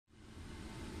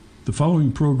The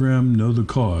following program, Know the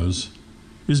Cause,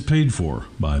 is paid for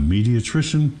by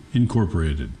Mediatrition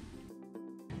Incorporated.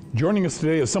 Joining us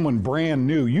today is someone brand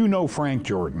new. You know Frank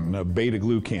Jordan of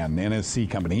Beta-Glucan, NSC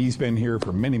company. He's been here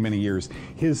for many, many years.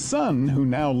 His son, who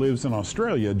now lives in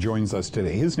Australia, joins us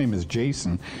today. His name is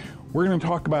Jason. We're going to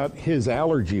talk about his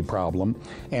allergy problem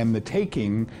and the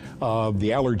taking of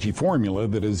the allergy formula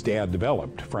that his dad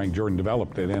developed, Frank Jordan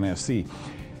developed at NSC.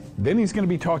 Then he's going to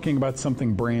be talking about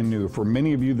something brand new. For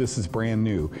many of you, this is brand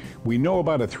new. We know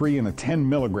about a 3 and a 10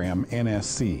 milligram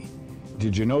NSC.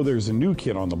 Did you know there's a new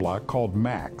kit on the block called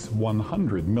Max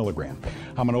 100 milligram?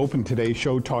 I'm going to open today's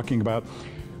show talking about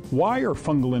why are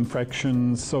fungal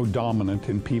infections so dominant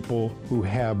in people who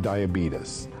have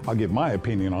diabetes. I'll give my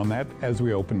opinion on that as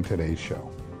we open today's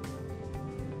show.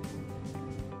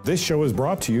 This show is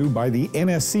brought to you by the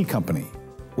NSC company.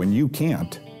 When you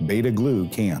can't, Beta-Glu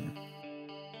can.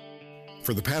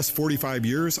 For the past 45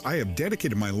 years, I have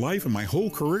dedicated my life and my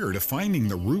whole career to finding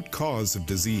the root cause of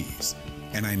disease.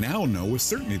 And I now know with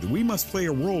certainty that we must play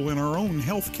a role in our own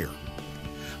health care.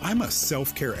 I'm a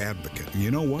self-care advocate, and you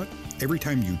know what? Every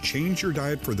time you change your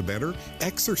diet for the better,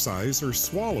 exercise, or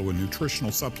swallow a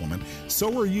nutritional supplement,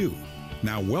 so are you.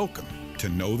 Now welcome to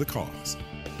Know the Cause.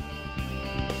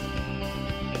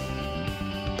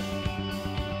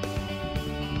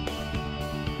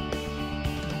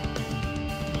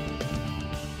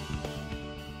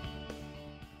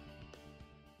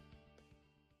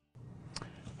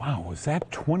 Wow, was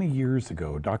that 20 years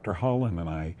ago? Dr. Holland and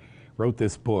I wrote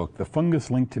this book, The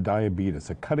Fungus Linked to Diabetes,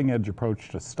 a cutting-edge approach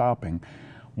to stopping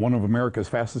one of America's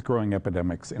fastest-growing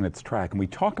epidemics in its track. And we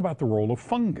talk about the role of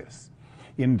fungus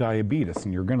in diabetes,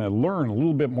 and you're going to learn a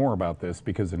little bit more about this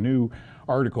because a new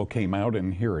article came out,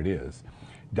 and here it is.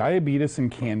 Diabetes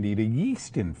and Candida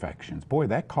yeast infections. Boy,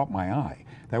 that caught my eye.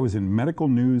 That was in Medical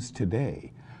News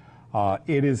Today. I'm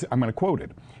going to quote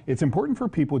it. It's important for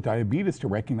people with diabetes to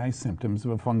recognize symptoms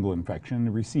of a fungal infection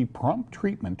and receive prompt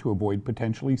treatment to avoid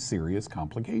potentially serious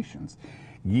complications.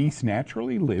 Yeast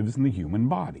naturally lives in the human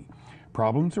body.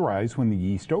 Problems arise when the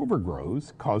yeast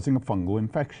overgrows, causing a fungal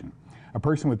infection. A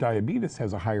person with diabetes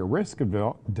has a higher risk of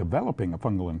developing a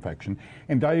fungal infection,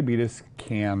 and diabetes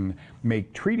can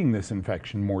make treating this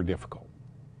infection more difficult.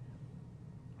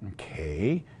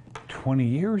 Okay, 20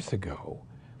 years ago.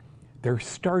 They're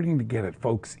starting to get it,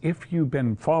 folks. If you've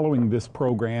been following this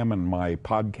program and my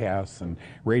podcasts and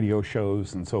radio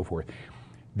shows and so forth,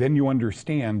 then you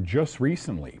understand just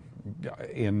recently,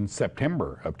 in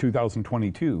September of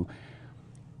 2022,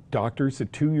 doctors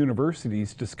at 2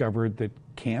 universities discovered that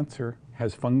cancer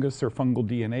has fungus or fungal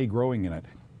DNA growing in it.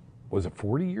 Was it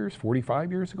 40 years, 45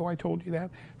 years ago I told you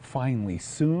that? Finally,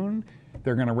 soon,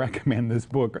 they're going to recommend this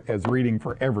book as reading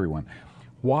for everyone.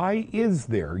 Why is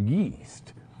there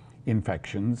yeast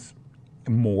infections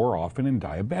more often in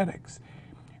diabetics?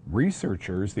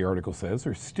 Researchers, the article says,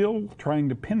 are still trying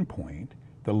to pinpoint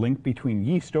the link between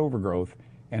yeast overgrowth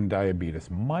and diabetes.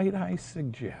 Might I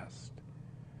suggest,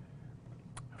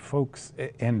 folks,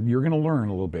 and you're going to learn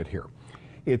a little bit here,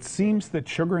 it seems that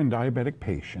sugar in diabetic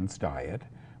patients' diet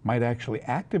might actually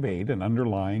activate an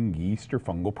underlying yeast or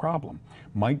fungal problem.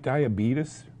 Might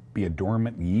diabetes be a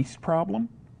dormant yeast problem?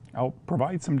 I'll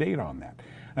provide some data on that.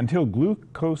 Until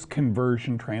glucose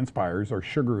conversion transpires or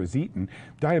sugar is eaten,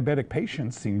 diabetic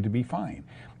patients seem to be fine.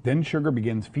 Then sugar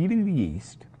begins feeding the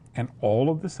yeast, and all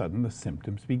of a sudden the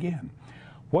symptoms begin.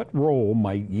 What role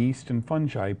might yeast and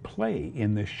fungi play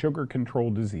in this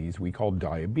sugar-controlled disease we call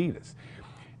diabetes?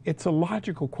 It's a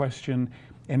logical question,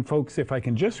 and folks, if I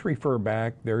can just refer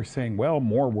back, they're saying, well,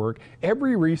 more work.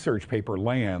 Every research paper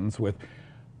lands with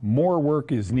more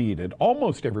work is needed.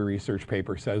 Almost every research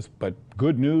paper says, but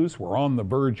good news, we're on the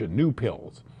verge of new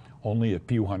pills. Only a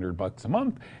few $100 a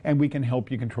month, and we can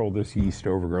help you control this yeast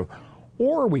overgrowth.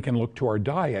 Or we can look to our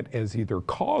diet as either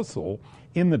causal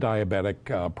in the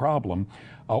diabetic problem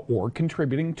or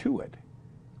contributing to it.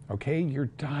 Okay, your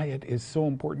diet is so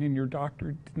important, and your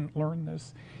doctor didn't learn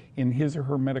this in his or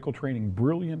her medical training.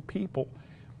 Brilliant people,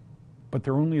 but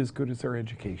they're only as good as their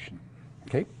education.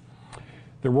 Okay?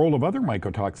 The role of other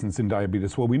mycotoxins in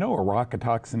diabetes, well, we know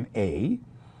Orocotoxin A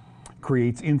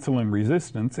creates insulin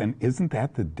resistance, and isn't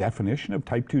that the definition of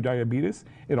type 2 diabetes?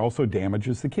 It also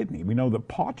damages the kidney. We know that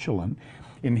botulin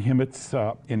inhibits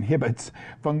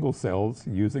fungal cells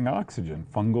using oxygen.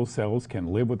 Fungal cells can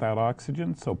live without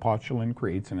oxygen, so botulin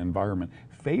creates an environment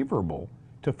favorable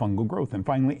to fungal growth. And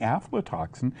finally,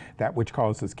 aflatoxin, that which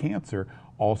causes cancer,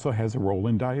 also has a role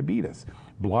in diabetes.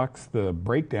 Blocks the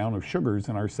breakdown of sugars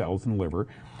in our cells and liver,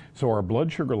 so our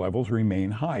blood sugar levels remain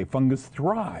high. Fungus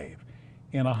thrive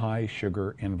in a high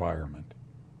sugar environment.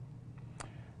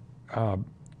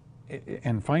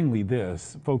 And finally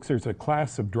this, folks, there's a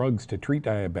class of drugs to treat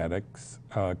diabetics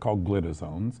called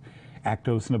glitazones.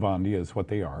 Actos nivendi is what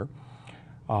they are.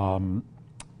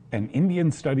 An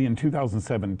Indian study in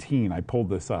 2017, I pulled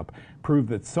this up, proved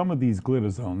that some of these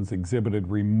glitazones exhibited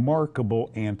remarkable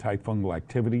antifungal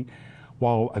activity,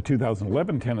 while a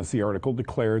 2011 Tennessee article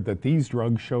declared that these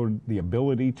drugs showed the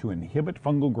ability to inhibit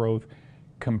fungal growth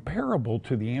comparable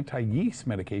to the anti-yeast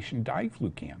medication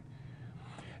diflucan.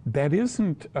 That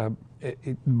isn't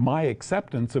my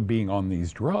acceptance of being on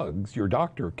these drugs. Your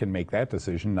doctor can make that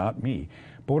decision, not me.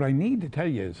 But what I need to tell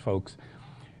you is, folks,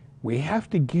 we have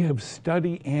to give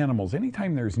study animals,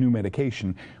 anytime there's new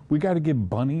medication, we got to give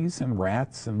bunnies and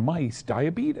rats and mice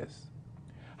diabetes.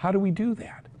 How do we do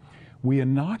that? We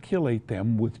inoculate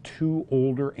them with two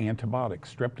older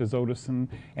antibiotics, streptozotocin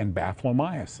and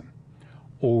baflomycin,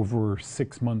 over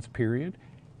 6 months period,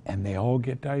 and they all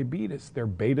get diabetes. Their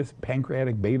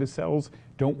pancreatic beta cells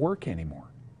don't work anymore.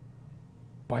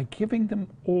 By giving them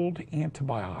old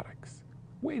antibiotics,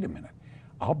 wait a minute,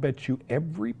 I'll bet you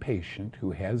every patient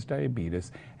who has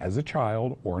diabetes as a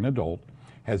child or an adult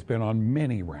has been on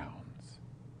many rounds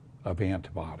of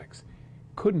antibiotics.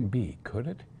 Couldn't be, could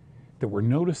it? That we're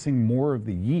noticing more of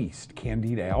the yeast,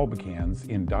 Candida albicans,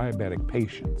 in diabetic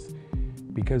patients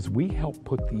because we help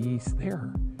put the yeast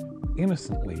there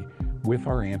innocently with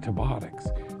our antibiotics.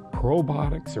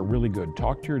 Probiotics are really good.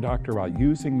 Talk to your doctor about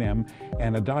using them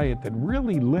and a diet that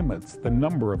really limits the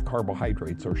number of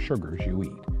carbohydrates or sugars you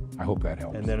eat. I hope that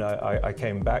helps. And then I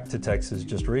came back to Texas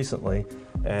just recently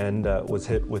and was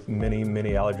hit with many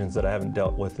allergens that I haven't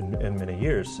dealt with in many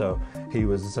years. So he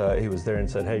was there and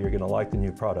said, hey, you're gonna like the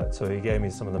new product. So he gave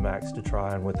me some of the Max to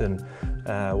try, and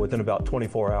within about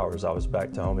 24 hours, I was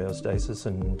back to homeostasis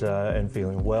and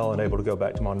feeling well and able to go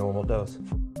back to my normal dose.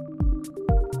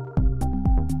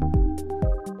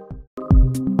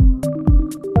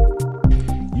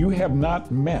 You have not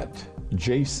met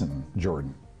Jason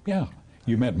Jordan. Yeah.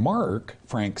 You met Mark,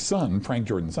 Frank's son, Frank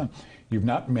Jordan's son. You've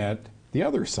not met the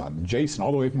other son, Jason,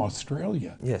 all the way from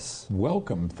Australia. Yes.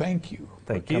 Welcome. Thank you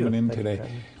for Thank you. coming in Thank you, today.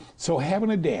 Kevin. So having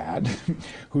a dad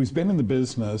who's been in the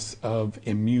business of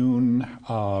immune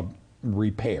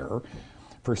repair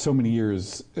for so many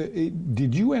years,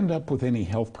 did you end up with any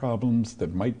health problems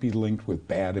that might be linked with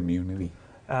bad immunity?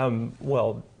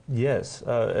 Well, yes.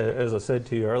 As I said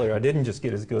to you earlier, I didn't just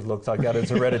get his good looks, I got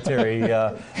his hereditary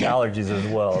allergies as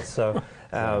well.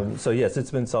 So yes,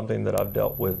 it's been something that I've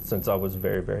dealt with since I was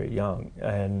very, very young.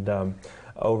 And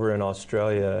over in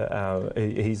Australia,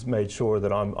 he's made sure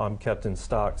that I'm kept in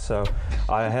stock. So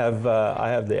I have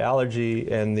the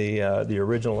allergy and the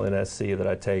original NSC that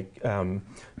I take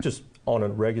just on a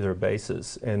regular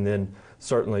basis, and then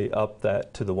certainly up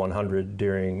that to the 100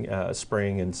 during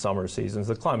spring and summer seasons.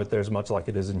 The climate there is much like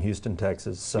it is in Houston,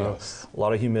 Texas. So yes. A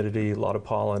lot of humidity, a lot of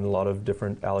pollen, a lot of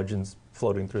different allergens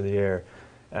floating through the air.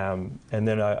 And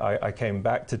then I came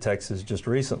back to Texas just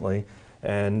recently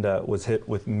and was hit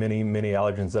with many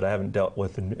allergens that I haven't dealt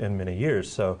with in many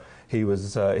years. So he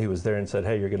was there and said,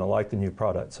 hey, you're gonna like the new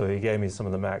product. So he gave me some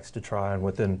of the Max to try, and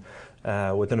within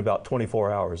about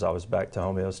 24 hours, I was back to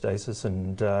homeostasis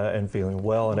and feeling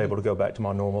well and able to go back to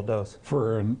my normal dose.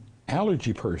 For an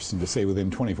allergy person to say within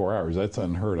 24 hours, that's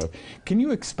unheard of. Can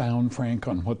you expound, Frank,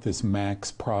 on what this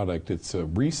Max product, it's a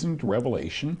recent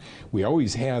revelation. We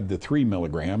always had the 3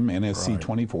 milligram NSC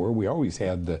 24, we always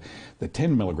had the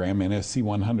 10 milligram NSC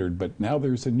 100, but now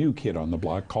there's a new kid on the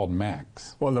block called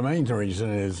Max. Well, the main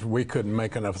reason is we couldn't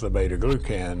make enough of the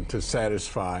beta-glucan to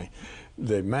satisfy.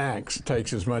 The Max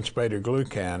takes as much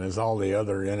beta-glucan as all the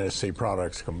other NSC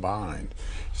products combined.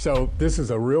 So this is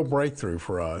a real breakthrough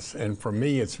for us, and for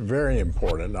me it's very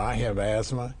important. I have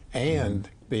asthma and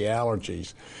the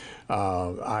allergies.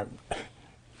 I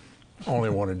only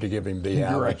wanted to give him the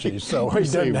allergies, so he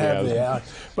doesn't have the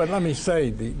allergies. But let me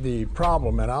say, the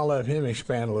problem, and I'll let him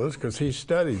expand a little because he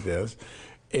studied this,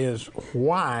 is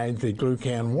why the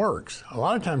glucan works. A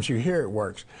lot of times you hear it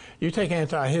works. You take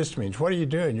antihistamines, what are you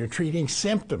doing? You're treating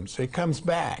symptoms. It comes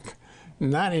back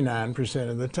 99%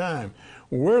 of the time.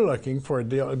 We're looking for a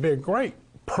deal. It'd be a great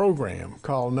program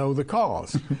called Know the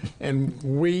Cause. And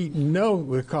we know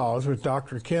the cause with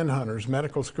Dr. Ken Hunter's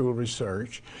medical school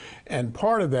research, and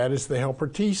part of that is the helper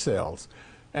T cells.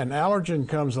 An allergen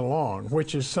comes along,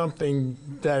 which is something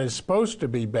that is supposed to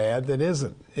be bad that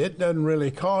isn't. It doesn't really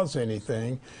cause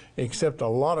anything except a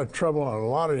lot of trouble and a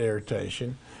lot of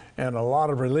irritation and a lot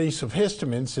of release of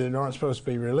histamines that aren't supposed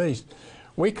to be released.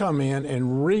 We come in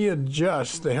and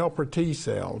readjust the helper T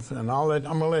cells, and I'm going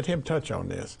to let him touch on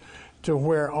this, to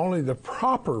where only the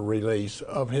proper release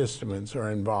of histamines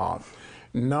are involved.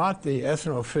 not the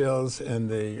eosinophils and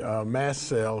the mast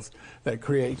cells that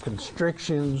create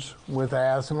constrictions with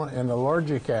asthma and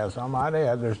allergic asthma. I might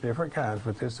add, there's different kinds,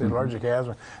 but this is allergic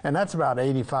asthma, and that's about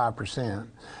 85%.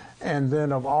 And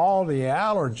then of all the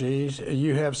allergies,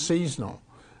 you have seasonal.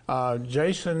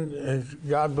 Jason,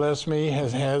 God bless me,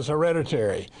 has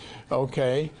hereditary.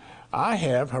 Okay. I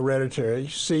have hereditary,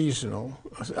 seasonal.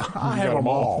 I have them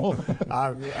all.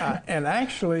 And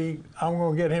actually, I'm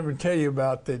going to get him to tell you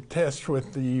about the test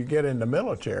you get in the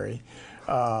military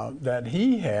that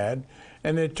he had.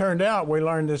 And it turned out, we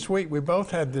learned this week, we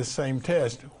both had this same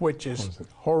test, which is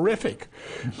horrific.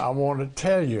 I want to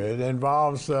tell you, it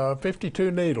involves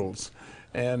 52 needles.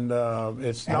 And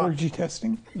it's allergy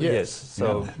testing? Yes.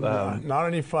 So not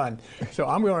any fun. So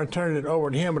I'm going to turn it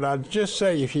over to him, but I'll just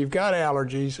say, if you've got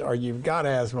allergies or you've got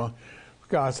asthma, for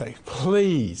God's sake,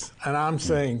 please, and I'm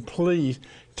saying please,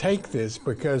 take this,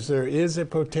 because there is a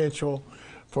potential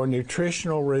for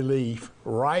nutritional relief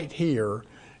right here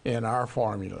in our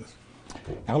formulas.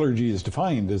 Allergy is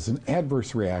defined as an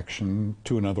adverse reaction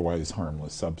to an otherwise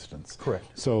harmless substance. Correct.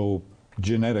 So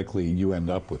genetically, you end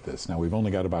up with this. Now, we've only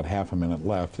got about half a minute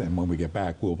left, and when we get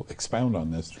back, we'll expound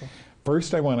on this. Sure.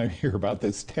 First, I want to hear about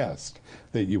this test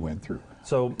that you went through.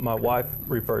 So my wife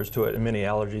refers to it, and many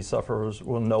allergy sufferers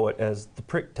will know it as the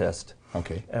prick test.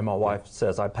 Okay. And my wife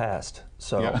says I passed.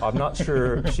 So I'm not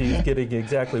sure she's getting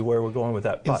exactly where we're going with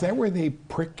that. Is that where they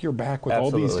prick your back with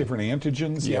Absolutely. all these different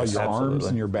antigens? Yes, your absolutely. arms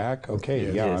and your back? Okay,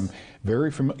 Yes. yeah, Yes. I'm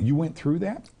very familiar. You went through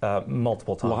that?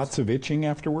 Multiple times. Lots of itching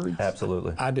afterwards?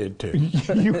 Absolutely. I did too.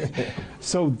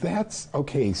 So that's,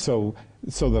 okay, so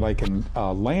that I can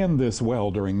land this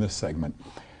well during this segment,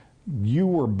 you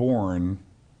were born,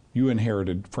 you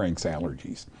inherited Frank's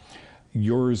allergies.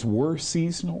 Yours were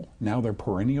seasonal, now they're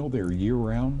perennial, they're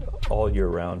year-round? All year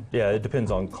round. Yeah, it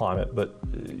depends on climate, but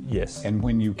yes. And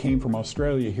when you came from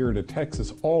Australia here to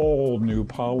Texas, all new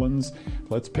pollens.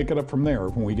 Let's pick it up from there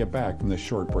when we get back from this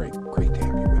short break. Great to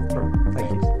have you with me.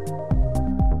 Thank you.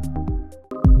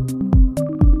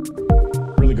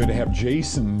 Really good to have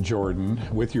Jason Jordan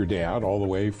with your dad all the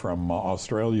way from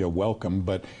Australia. Welcome.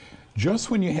 But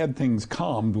just when you had things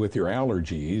calmed with your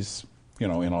allergies, you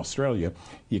know, in Australia,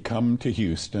 you come to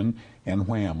Houston and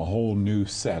wham, a whole new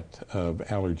set of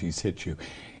allergies hit you.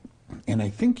 And I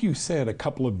think you said a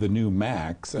couple of the new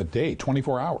MACs a day,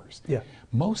 24 hours. Yeah.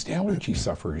 Most allergy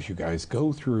sufferers, you guys,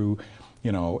 go through,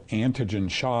 you know, antigen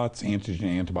shots, antigen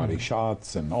antibody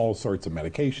shots, and all sorts of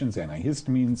medications,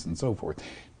 antihistamines, and so forth.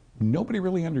 Nobody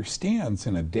really understands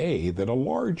in a day that a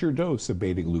larger dose of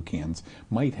beta-glucans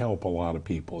might help a lot of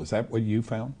people. Is that what you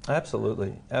found?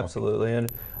 Absolutely, absolutely.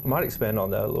 And I might expand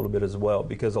on that a little bit as well,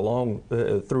 because along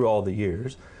through all the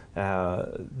years,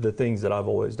 the things that I've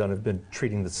always done have been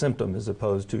treating the symptom as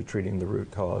opposed to treating the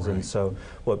root cause. Right. And so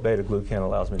what beta-glucan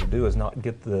allows me to do is not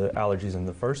get the allergies in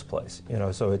the first place. You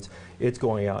know, so it's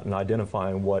going out and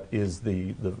identifying what is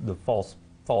the false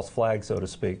flag, so to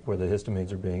speak, where the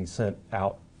histamines are being sent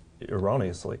out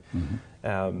erroneously.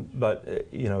 But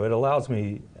you know, it allows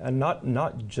me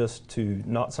not just to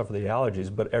not suffer the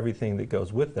allergies, but everything that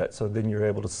goes with that. So then you're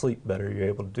able to sleep better. You're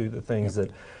able to do the things that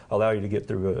allow you to get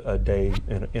through a day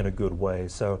in a good way.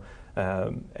 So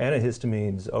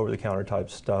antihistamines, over-the-counter type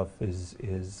stuff is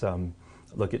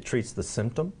look, it treats the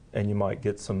symptom, and you might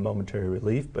get some momentary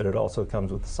relief, but it also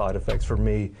comes with side effects. For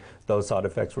me, those side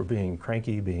effects were being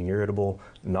cranky, being irritable,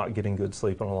 not getting good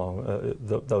sleep, and along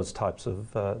those types of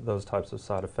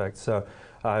side effects. So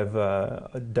I've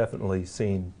definitely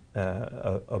seen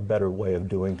a better way of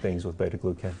doing things with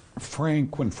beta-glucan.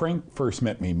 Frank, when Frank first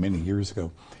met me many years ago,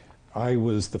 I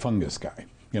was the fungus guy,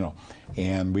 you know,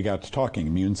 and we got to talking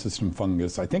immune system,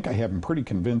 fungus. I think I have him pretty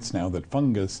convinced now that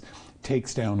fungus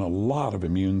takes down a lot of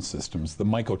immune systems, the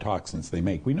mycotoxins they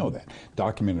make. We know that,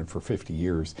 documented for 50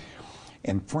 years.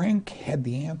 And Frank had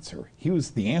the answer. He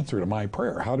was the answer to my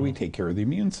prayer. How do we take care of the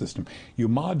immune system? You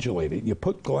modulate it. You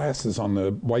put glasses on the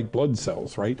white blood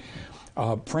cells, right?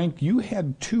 Frank, you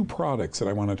had two products that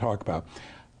I want to talk about.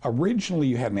 Originally,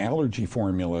 you had an allergy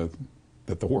formula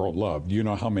that the world loved. You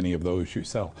know how many of those you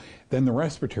sell. Then the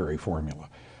respiratory formula.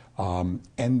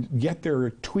 And yet they're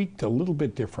tweaked a little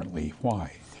bit differently.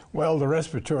 Why? Well, the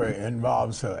respiratory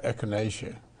involves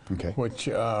echinacea, which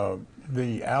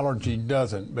the allergy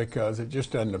doesn't, because it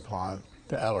just doesn't apply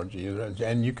to allergy.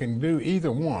 And you can do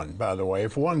either one, by the way.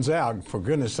 If one's out, for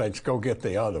goodness sakes, go get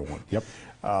the other one. Yep.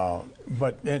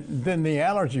 But then the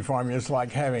allergy formula is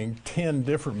like having 10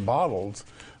 different bottles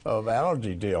of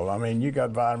allergy deal. I mean, you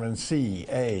got vitamin C,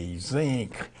 A,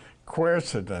 zinc,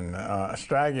 quercetin,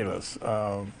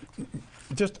 astragalus,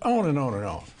 just on and on and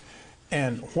on.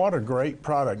 And what a great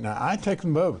product. Now, I take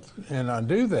them both, and I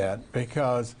do that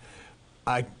because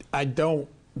I don't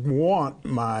want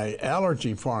my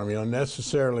allergy formula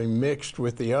necessarily mixed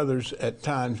with the others at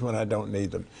times when I don't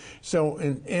need them. So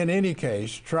in any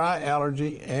case, try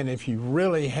allergy, and if you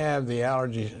really have the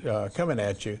allergy coming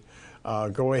at you,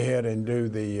 go ahead and do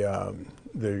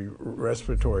the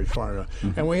respiratory formula.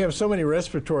 And we have so many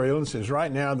respiratory illnesses.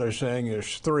 Right now they're saying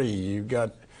there's 3. You've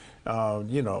got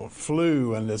you know,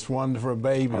 flu, and this one for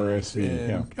babies,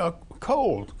 RSV, and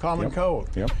cold, common cold.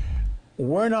 Yep.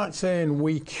 We're not saying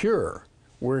we cure.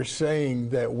 We're saying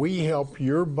that we help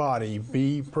your body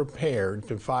be prepared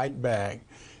to fight back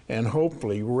and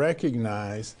hopefully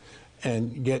recognize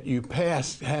and get you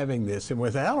past having this. And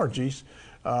with allergies,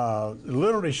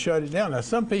 literally shut it down. Now,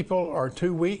 some people are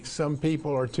 2 weeks, some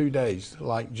people are 2 days,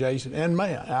 like Jason and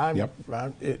me.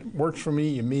 It works for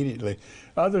me immediately.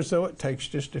 Others, though, it takes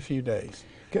just a few days.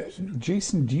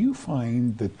 Jason, do you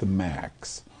find that the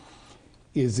Max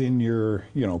is in your,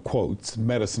 you know, quotes,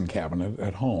 medicine cabinet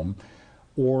at home,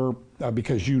 or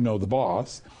because you know the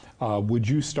boss, would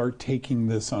you start taking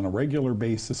this on a regular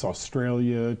basis?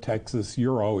 Australia, Texas,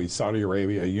 you're always Saudi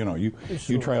Arabia, you know, you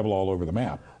travel all over the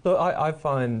map. So I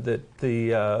find that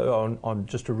on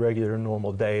just a regular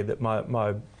normal day that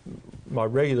my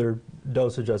regular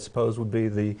dosage, I suppose, would be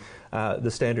the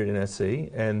standard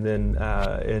NSC, and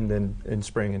then in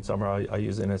spring and summer I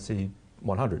use NSC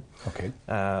 100. Okay.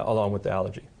 Along with the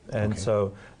allergy, and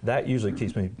so that usually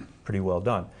keeps me pretty well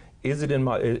done.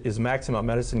 Is Max in my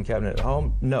medicine cabinet at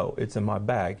home? No, it's in my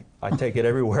bag. I take it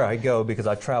everywhere I go because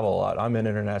I travel a lot. I'm in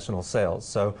international sales.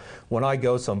 So when I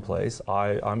go someplace,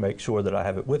 I make sure that I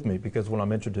have it with me, because when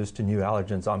I'm introduced to new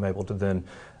allergens, I'm able to then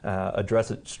address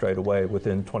it straight away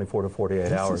within 24 to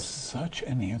 48 hours. This is such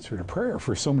an answer to prayer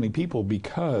for so many people,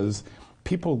 because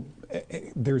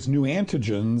there's new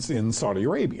antigens in Saudi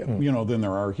Arabia, you know, than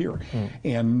there are here.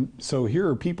 And so here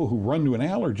are people who run to an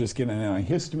allergist, get an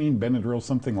antihistamine, Benadryl,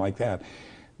 something like that.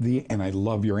 And I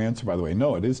love your answer, by the way.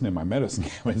 No, it isn't in my medicine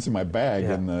cabinet. It's in my bag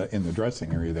in the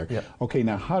dressing area there. Yeah. Okay,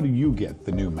 now how do you get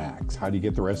the new Max? How do you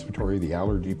get the respiratory, the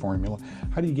allergy formula?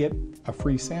 How do you get a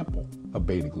free sample of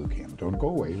beta-glucan? Don't go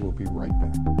away. We'll be right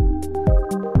back.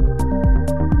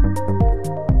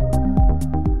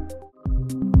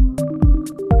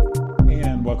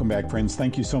 Welcome back, friends.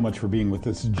 Thank you so much for being with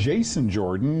us. Jason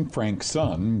Jordan, Frank's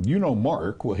son. You know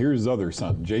Mark. Well, here's his other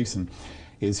son. Jason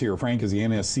is here. Frank is the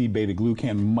NSC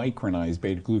beta-glucan, micronized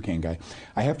beta-glucan guy.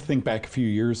 I have to think back a few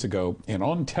years ago, and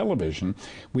on television,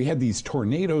 we had these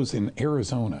tornadoes in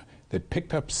Arizona that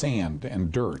picked up sand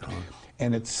and dirt.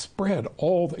 And it spread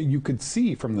you could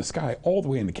see from the sky all the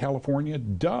way into California.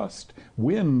 Dust,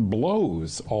 wind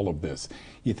blows all of this.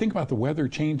 You think about the weather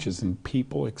changes and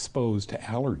people exposed to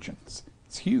allergens.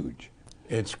 It's huge.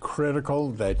 It's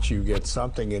critical that you get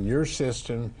something in your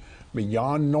system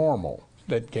beyond normal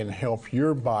that can help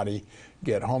your body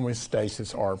get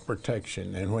homeostasis or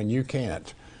protection. And when you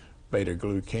can't,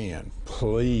 beta-glucan,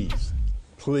 please,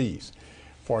 please,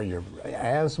 for your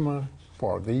asthma,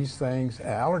 for these things.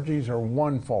 Allergies are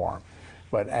one form,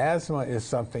 but asthma is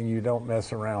something you don't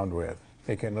mess around with.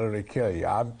 It can literally kill you.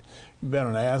 I've been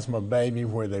an asthma baby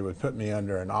where they would put me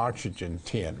under an oxygen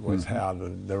tent was how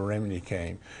the remedy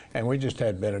came. And we just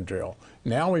had Benadryl.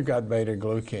 Now we've got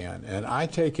beta-glucan, and I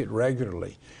take it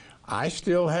regularly. I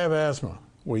still have asthma.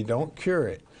 We don't cure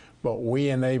it, but we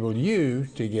enable you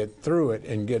to get through it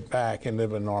and get back and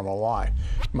live a normal life.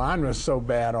 Mine was so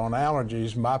bad on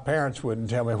allergies, my parents wouldn't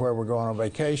tell me where we're going on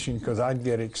vacation because I'd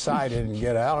get excited and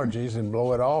get allergies and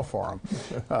blow it all for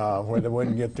them where they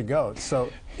wouldn't get to go. So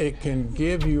it can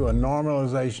give you a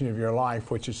normalization of your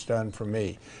life, which it's done for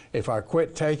me. If I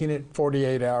quit taking it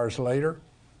 48 hours later,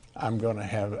 I'm going to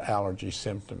have allergy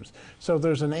symptoms. So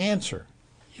there's an answer.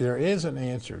 There is an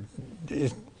answer.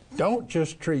 Don't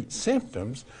just treat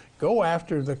symptoms, go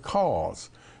after the cause.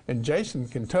 And Jason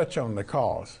can touch on the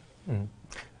cause.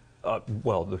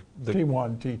 Well, the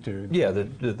T1, T2. Yeah,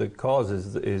 the cause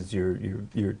is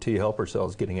your T helper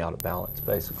cells getting out of balance,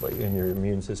 basically, and your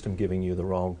immune system giving you the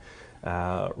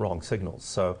wrong signals.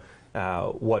 So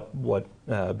what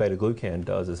beta-glucan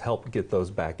does is help get those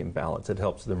back in balance. It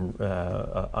helps them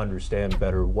understand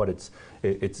better what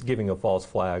it's giving a false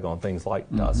flag on things like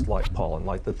dust, like pollen,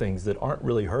 like the things that aren't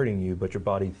really hurting you, but your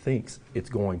body thinks it's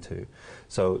going to.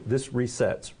 So this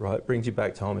resets, right? Brings you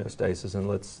back to homeostasis and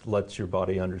lets your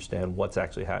body understand what's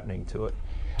actually happening to it.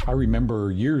 I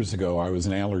remember years ago, I was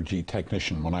an allergy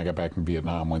technician when I got back from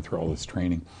Vietnam, went through all this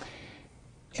training.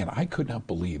 And I could not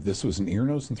believe, this was an ear,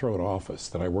 nose, and throat office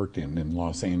that I worked in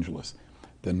Los Angeles.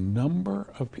 The number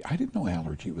of people, I didn't know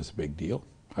allergy was a big deal.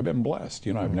 I've been blessed,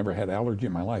 you know, I've never had allergy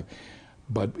in my life.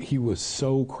 but he was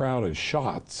so crowded,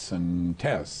 shots and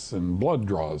tests and blood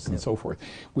draws and so forth.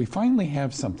 We finally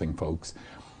have something, folks.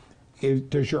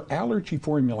 Does your allergy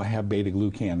formula have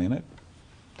beta-glucan in it?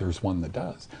 There's one that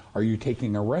does. Are you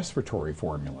taking a respiratory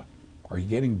formula? Are you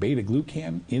getting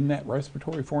beta-glucan in that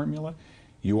respiratory formula?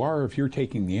 You are if you're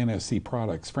taking the NSC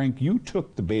products. Frank, you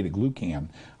took the beta-glucan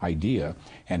idea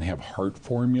and have heart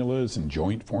formulas and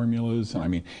joint formulas, and I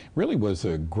mean, really was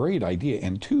a great idea.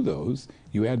 And to those,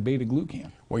 you add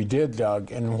beta-glucan. We did,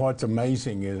 Doug, and what's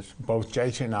amazing is both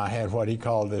Jason and I had what he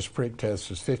called this prick test,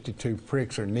 is 52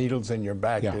 pricks or needles in your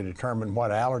back to determine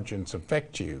what allergens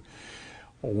affect you.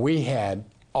 We had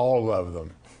all of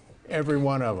them. Every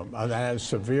one of them. I had a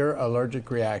severe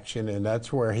allergic reaction, and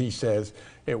that's where he says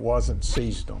it wasn't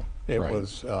seasonal. It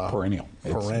was perennial.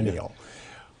 Perennial.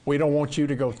 We don't want you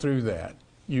to go through that.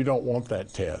 You don't want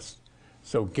that test.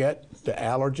 So get the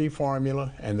allergy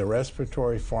formula and the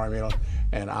respiratory formula,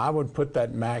 and I would put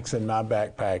that Max in my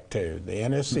backpack too. The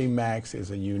NSC Max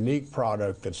is a unique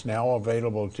product that's now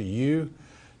available to you.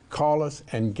 Call us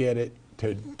and get it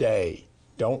today.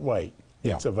 Don't wait.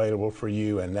 It's available for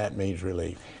you, and that means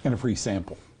relief. And a free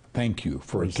sample. Thank you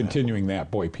for continuing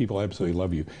that. Boy, people absolutely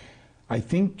love you. I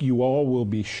think you all will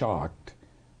be shocked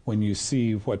when you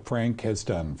see what Frank has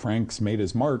done. Frank's made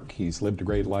his mark, he's lived a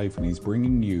great life, and he's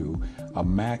bringing you a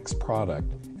Max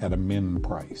product at a min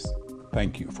price.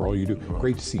 Thank you for all you do.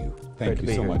 Great to see you. Thank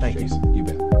you so much, Jason. You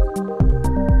bet.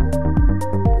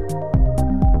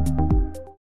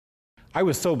 I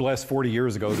was so blessed 40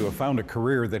 years ago to have found a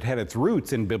career that had its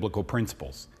roots in biblical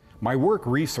principles. My work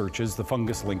researches the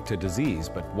fungus linked to disease,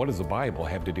 but what does the Bible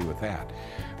have to do with that?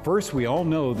 First, we all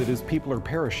know that as people are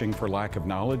perishing for lack of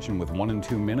knowledge, and with 1 in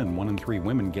 2 men and 1 in 3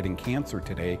 women getting cancer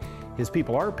today, his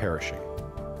people are perishing.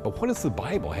 But what does the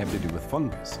Bible have to do with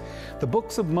fungus? The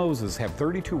books of Moses have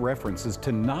 32 references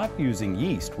to not using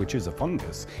yeast, which is a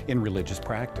fungus, in religious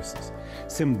practices.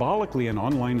 Symbolically, an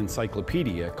online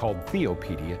encyclopedia called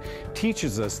Theopedia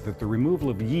teaches us that the removal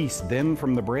of yeast then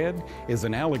from the bread is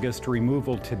analogous to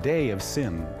removal today of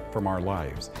sin from our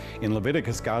lives. In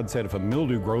Leviticus, God said if a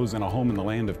mildew grows in a home in the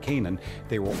land of Canaan,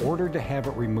 they were ordered to have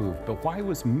it removed. But why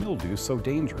was mildew so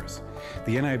dangerous?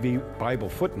 The NIV Bible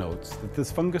footnotes that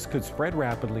this fungus could spread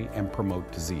rapidly and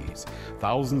promote disease.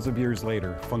 Thousands of years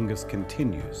later, fungus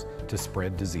continues to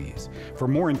spread disease. For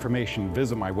more information,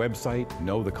 visit my website,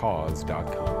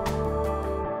 knowthecause.com.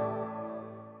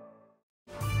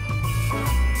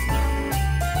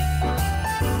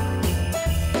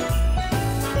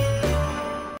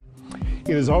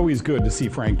 It is always good to see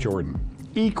Frank Jordan.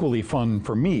 Equally fun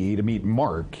for me to meet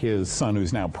Mark, his son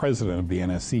who's now president of the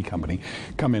NSC company,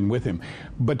 come in with him.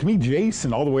 But to meet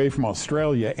Jason all the way from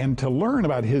Australia and to learn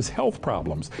about his health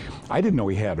problems. I didn't know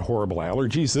he had horrible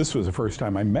allergies. This was the first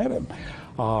time I met him.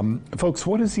 Folks,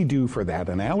 what does he do for that?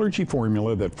 An allergy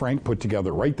formula that Frank put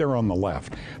together right there on the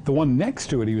left. The one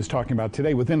next to it he was talking about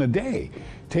today, within a day.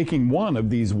 Taking one of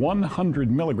these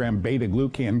 100 milligram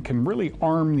beta-glucan can really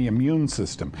arm the immune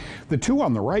system. The two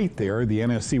on the right there, the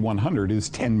NSC 100, is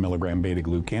 10 milligram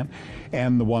beta-glucan,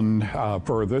 and the one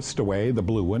furthest away, the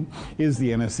blue one, is the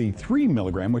NSC 3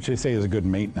 milligram, which they say is a good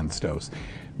maintenance dose.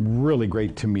 Really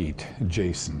great to meet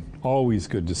Jason. Always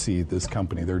good to see this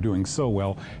company. They're doing so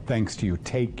well thanks to you.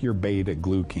 Take your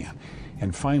beta-glucan.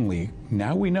 And finally,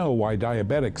 now we know why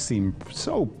diabetics seem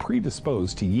so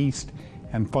predisposed to yeast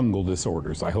and fungal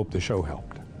disorders. I hope the show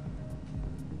helped.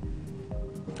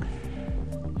 All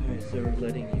right, so we're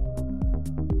letting you.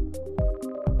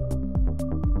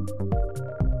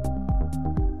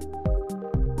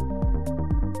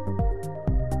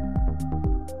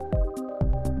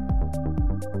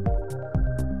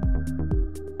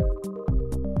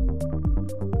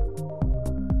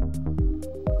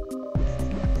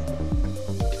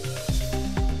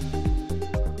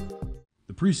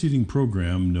 The preceding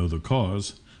program, Know the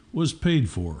Cause, was paid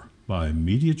for by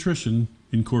Mediatrition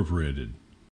Incorporated.